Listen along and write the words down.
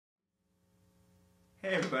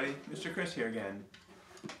Hey everybody, Mr. Chris here again.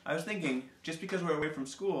 I was thinking, just because we're away from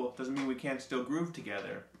school doesn't mean we can't still groove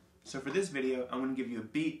together. So for this video, I'm going to give you a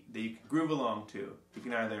beat that you can groove along to. You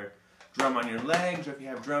can either drum on your legs, or if you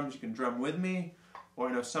have drums, you can drum with me. Or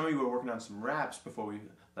I know some of you were working on some raps before we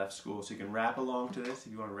left school, so you can rap along to this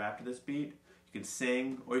if you want to rap to this beat. You can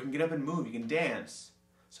sing, or you can get up and move, you can dance.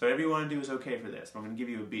 So whatever you want to do is okay for this, but I'm going to give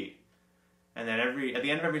you a beat. And then at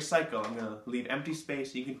the end of every cycle, I'm going to leave empty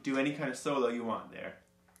space. You can do any kind of solo you want there.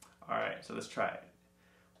 Alright, so let's try it.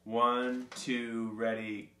 1, 2,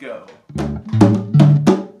 ready, go.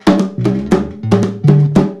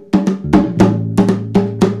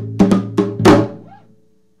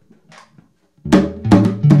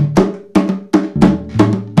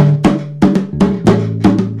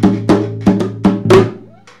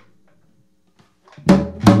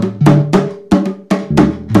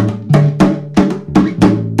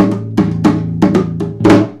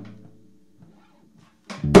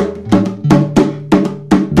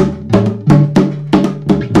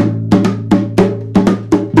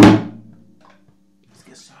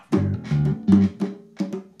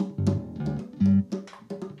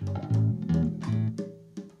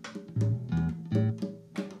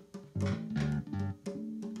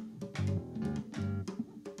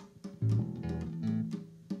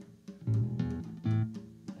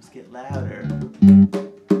 Let's get louder.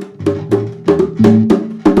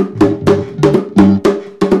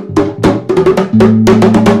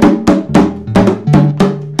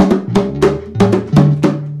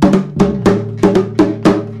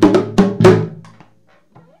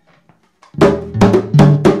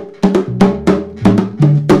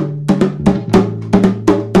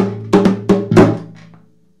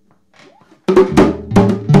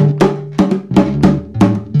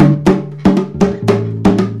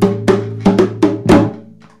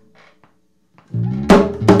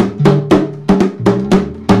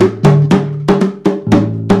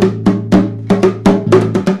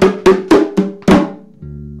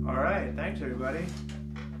 Thanks everybody.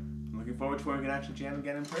 I'm looking forward to where we can actually jam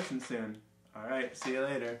again in person soon. Alright, see you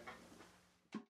later.